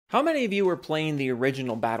How many of you were playing the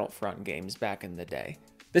original Battlefront games back in the day?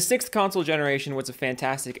 The sixth console generation was a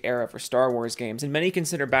fantastic era for Star Wars games, and many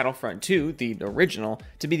consider Battlefront 2, the original,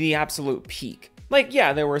 to be the absolute peak. Like,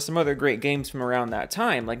 yeah, there were some other great games from around that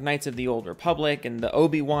time, like Knights of the Old Republic and the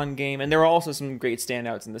Obi-Wan game, and there were also some great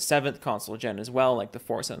standouts in the 7th console gen as well, like The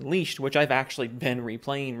Force Unleashed, which I've actually been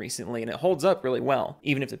replaying recently, and it holds up really well,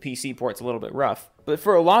 even if the PC port's a little bit rough. But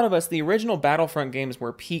for a lot of us, the original Battlefront games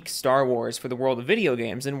were peak Star Wars for the world of video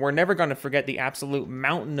games, and we're never going to forget the absolute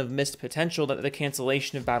mountain of missed potential that the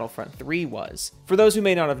cancellation of Battlefront 3 was. For those who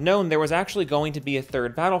may not have known, there was actually going to be a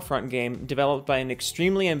third Battlefront game developed by an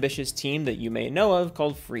extremely ambitious team that you may know of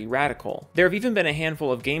called Free Radical. There have even been a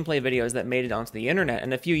handful of gameplay videos that made it onto the internet,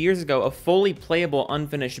 and a few years ago, a fully playable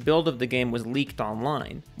unfinished build of the game was leaked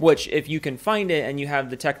online, which, if you can find it and you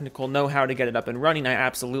have the technical know-how to get it up and running, I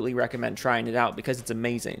absolutely recommend trying it out because it's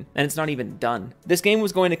amazing, and it's not even done. This game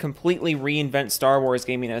was going to completely reinvent Star Wars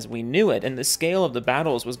gaming as we knew it, and the scale of the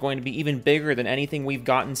battles was going to be even bigger than anything we've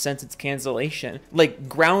gotten since its cancellation. Like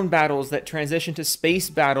ground battles that transition to space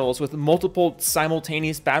battles with multiple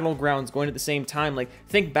simultaneous battlegrounds going at the same time. Like,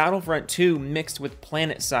 think Battlefront 2 mixed with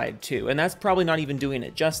PlanetSide 2, and that's probably not even doing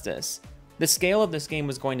it justice. The scale of this game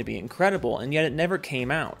was going to be incredible, and yet it never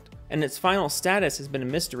came out. And its final status has been a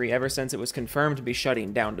mystery ever since it was confirmed to be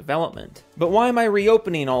shutting down development. But why am I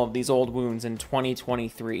reopening all of these old wounds in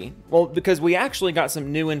 2023? Well, because we actually got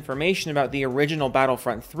some new information about the original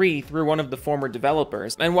Battlefront 3 through one of the former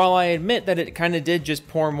developers, and while I admit that it kinda did just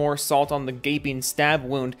pour more salt on the gaping stab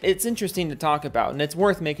wound, it's interesting to talk about, and it's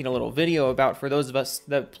worth making a little video about for those of us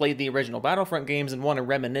that played the original Battlefront games and want to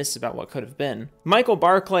reminisce about what could have been. Michael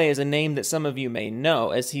Barclay is a name that some of you may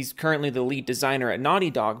know, as he's currently the lead designer at Naughty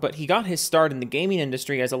Dog, but he got his start in the gaming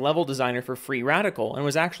industry as a level designer for Free Radical and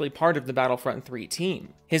was actually part of the Battlefront 3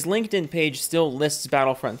 team. His LinkedIn page still lists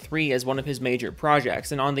Battlefront 3 as one of his major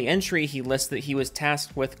projects, and on the entry he lists that he was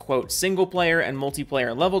tasked with, quote, single player and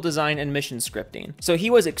multiplayer level design and mission scripting. So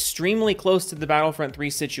he was extremely close to the Battlefront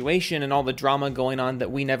 3 situation and all the drama going on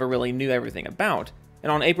that we never really knew everything about.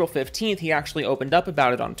 And on April 15th, he actually opened up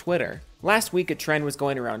about it on Twitter. Last week, a trend was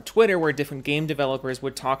going around Twitter where different game developers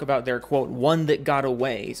would talk about their, quote, one that got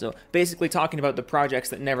away, so basically talking about the projects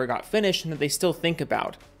that never got finished and that they still think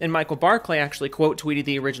about. And Michael Barclay actually quote tweeted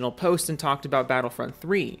the original post and talked about Battlefront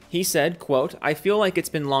 3. He said, quote, I feel like it's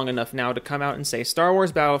been long enough now to come out and say Star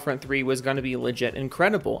Wars Battlefront 3 was going to be legit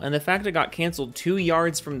incredible, and the fact it got canceled 2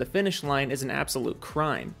 yards from the finish line is an absolute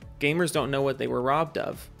crime. Gamers don't know what they were robbed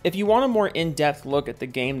of. If you want a more in-depth look at the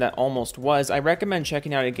game that almost was, I recommend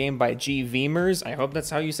checking out a game by Vemers, I hope that's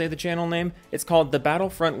how you say the channel name. It's called The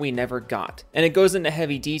Battlefront We Never Got, and it goes into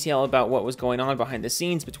heavy detail about what was going on behind the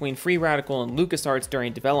scenes between Free Radical and LucasArts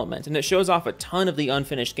during development, and it shows off a ton of the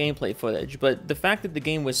unfinished gameplay footage, but the fact that the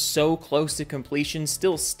game was so close to completion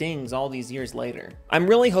still stings all these years later. I'm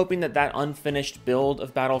really hoping that that unfinished build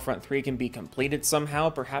of Battlefront 3 can be completed somehow,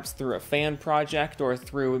 perhaps through a fan project or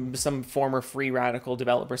through some former Free Radical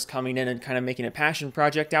developers coming in and kind of making a passion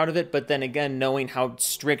project out of it, but then again, knowing how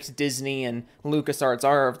strict Disney and LucasArts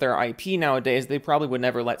are of their IP nowadays, they probably would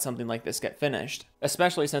never let something like this get finished,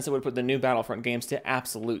 especially since it would put the new Battlefront games to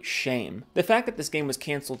absolute shame. The fact that this game was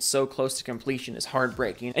canceled so close to completion is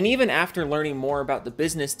heartbreaking, and even after learning more about the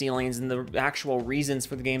business dealings and the actual reasons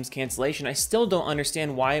for the game's cancellation, I still don't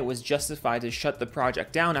understand why it was justified to shut the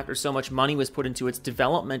project down after so much money was put into its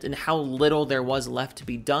development and how little there was left to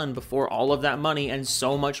be done before all of that money and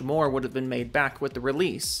so much more would have been made back with the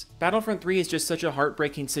release. Battlefront 3 is just such a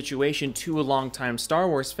heartbreaking situation to a longtime Star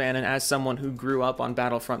Wars fan and as someone who grew up on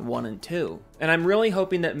Battlefront 1 and 2. And I'm really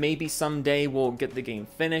hoping that maybe someday we'll get the game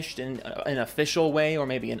finished in an official way or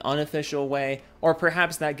maybe an unofficial way, or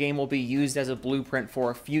perhaps that game will be used as a blueprint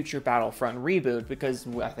for a future Battlefront reboot, because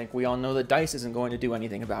I think we all know that DICE isn't going to do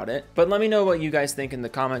anything about it. But let me know what you guys think in the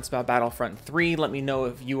comments about Battlefront 3, let me know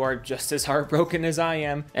if you are just as heartbroken as I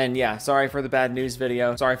am, and yeah, sorry for the bad news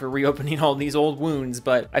video, sorry for reopening all these old wounds,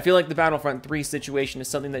 but I feel like the Battlefront 3 situation is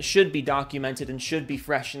something that should be documented and should be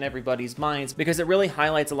fresh in everybody's minds, because it really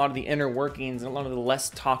highlights a lot of the inner workings and a lot of the less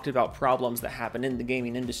talked about problems that happen in the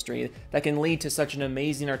gaming industry that can lead to such an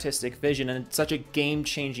amazing artistic vision and such a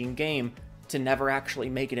game-changing game to never actually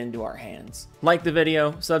make it into our hands. Like the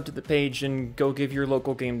video, sub to the page, and go give your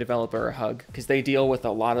local game developer a hug, because they deal with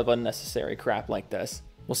a lot of unnecessary crap like this.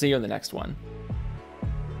 We'll see you in the next one.